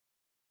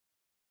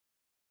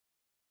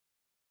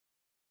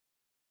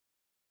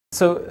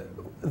So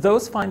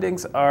those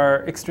findings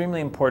are extremely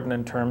important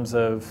in terms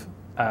of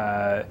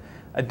a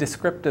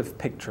descriptive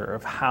picture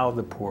of how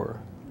the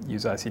poor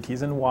use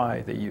ICTs and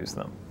why they use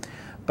them.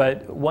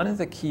 But one of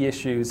the key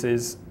issues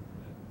is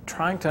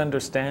trying to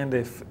understand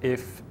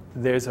if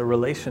there's a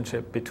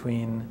relationship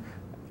between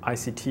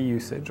ICT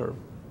usage, or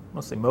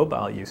mostly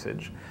mobile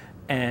usage,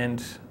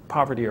 and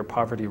poverty or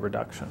poverty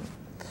reduction.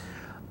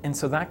 And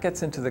so that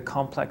gets into the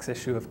complex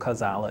issue of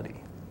causality.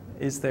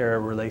 Is there a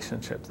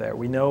relationship there?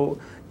 We know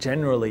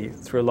generally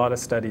through a lot of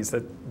studies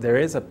that there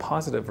is a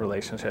positive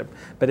relationship,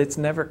 but it's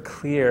never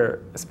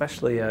clear,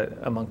 especially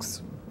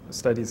amongst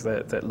studies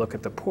that look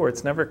at the poor,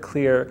 it's never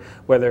clear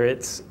whether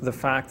it's the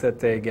fact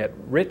that they get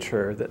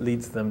richer that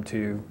leads them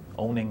to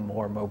owning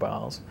more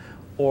mobiles,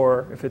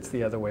 or if it's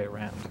the other way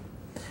around.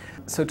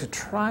 So to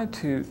try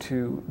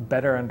to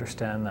better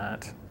understand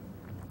that,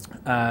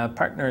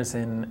 partners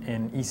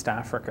in East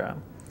Africa,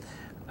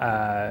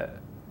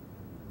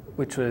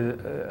 which was,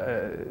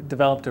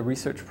 developed a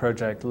research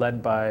project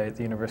led by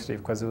the University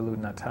of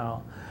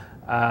KwaZulu-Natal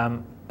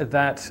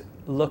that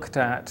looked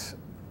at,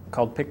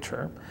 called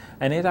Picture,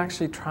 and it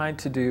actually tried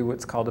to do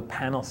what's called a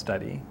panel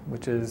study,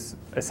 which is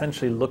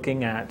essentially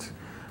looking at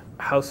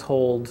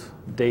household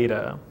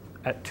data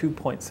at 2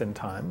 points in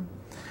time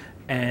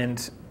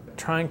and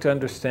trying to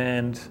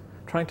understand,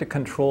 trying to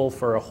control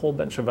for a whole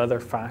bunch of other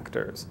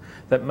factors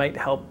that might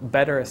help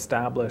better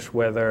establish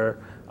whether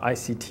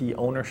ICT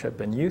ownership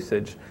and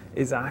usage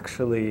is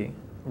actually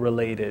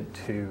related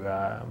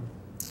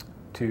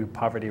to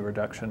poverty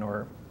reduction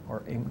or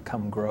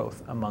income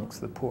growth amongst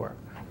the poor.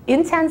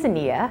 In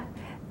Tanzania,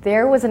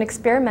 there was an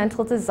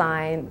experimental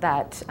design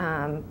that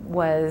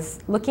was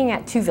looking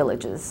at two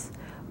villages.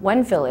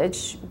 One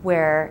village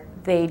where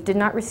they did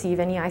not receive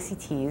any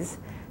ICTs,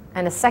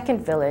 and a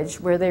second village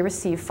where they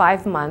received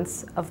 5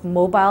 months of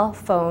mobile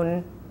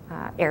phone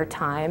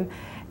airtime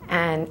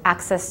and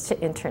access to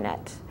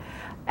internet.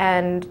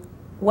 And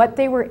what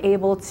they were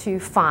able to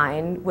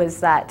find was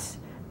that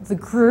the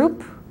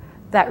group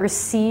that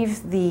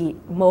received the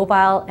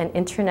mobile and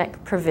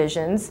internet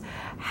provisions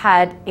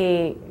had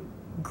a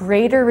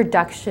greater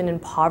reduction in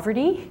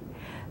poverty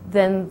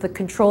than the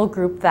control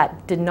group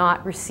that did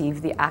not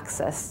receive the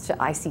access to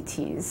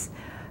ICTs.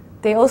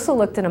 They also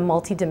looked at a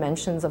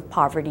multi-dimensions of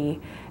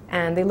poverty,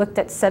 and they looked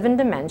at 7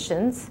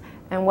 dimensions,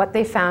 and what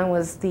they found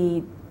was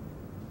the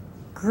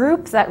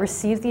group that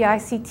received the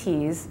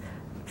ICTs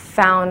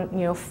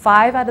found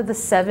 5 out of the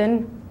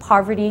 7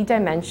 poverty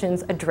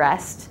dimensions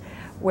addressed,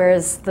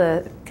 whereas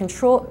the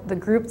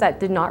group that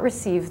did not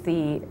receive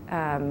the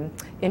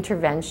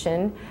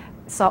intervention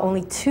saw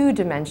only 2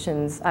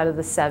 dimensions out of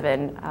the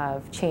 7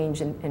 of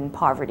change in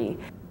poverty.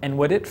 And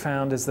what it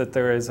found is that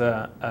there is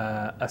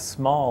a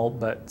small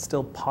but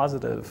still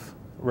positive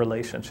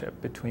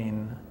relationship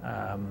between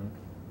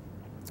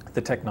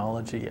the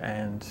technology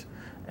and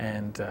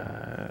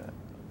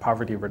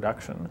poverty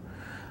reduction.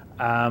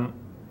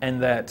 And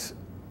that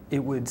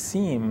it would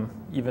seem,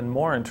 even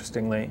more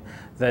interestingly,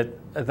 that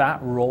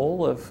that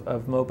role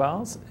of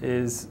mobiles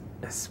is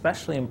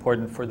especially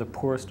important for the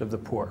poorest of the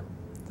poor,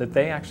 that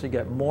they actually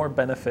get more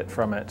benefit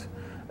from it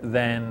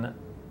than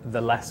the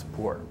less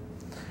poor.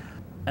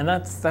 And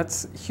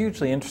that's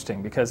hugely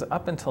interesting, because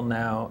up until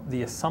now,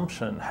 the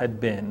assumption had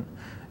been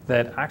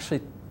that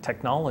actually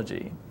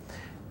technology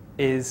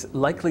is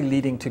likely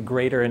leading to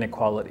greater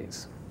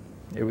inequalities.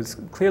 It was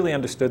clearly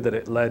understood that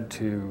it led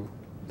to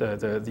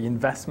the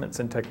investments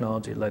in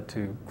technology led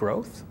to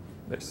growth.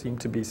 There seemed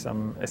to be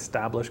some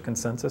established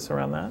consensus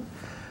around that.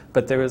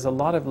 But there was a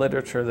lot of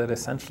literature that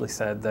essentially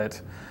said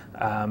that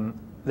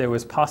there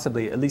was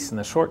possibly, at least in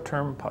the short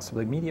term,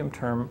 possibly medium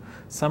term,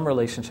 some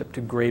relationship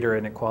to greater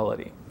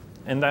inequality.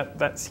 And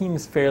that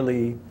seems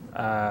fairly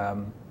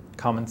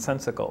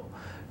commonsensical,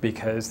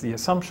 because the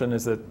assumption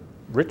is that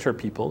richer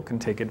people can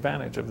take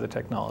advantage of the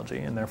technology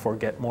and therefore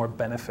get more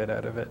benefit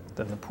out of it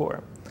than the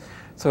poor.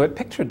 So what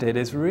Picture did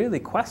is really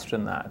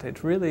question that.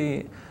 It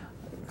really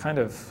kind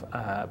of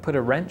put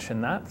a wrench in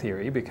that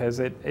theory, because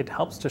it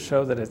helps to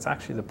show that it's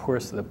actually the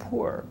poorest of the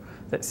poor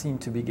that seem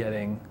to be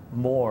getting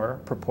more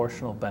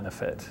proportional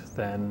benefit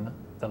than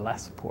the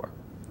less poor.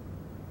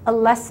 A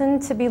lesson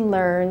to be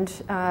learned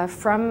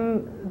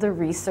from the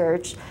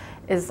research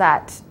is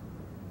that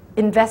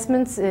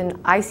investments in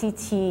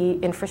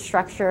ICT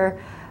infrastructure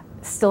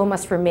still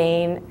must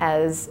remain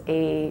as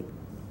an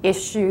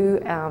issue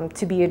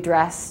to be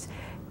addressed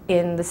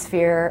in the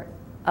sphere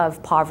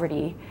of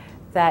poverty.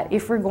 That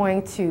if we're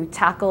going to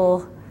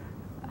tackle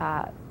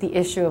the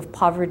issue of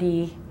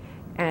poverty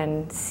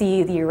and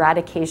see the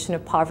eradication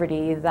of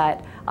poverty,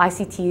 that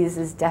ICTs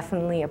is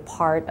definitely a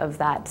part of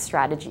that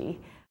strategy.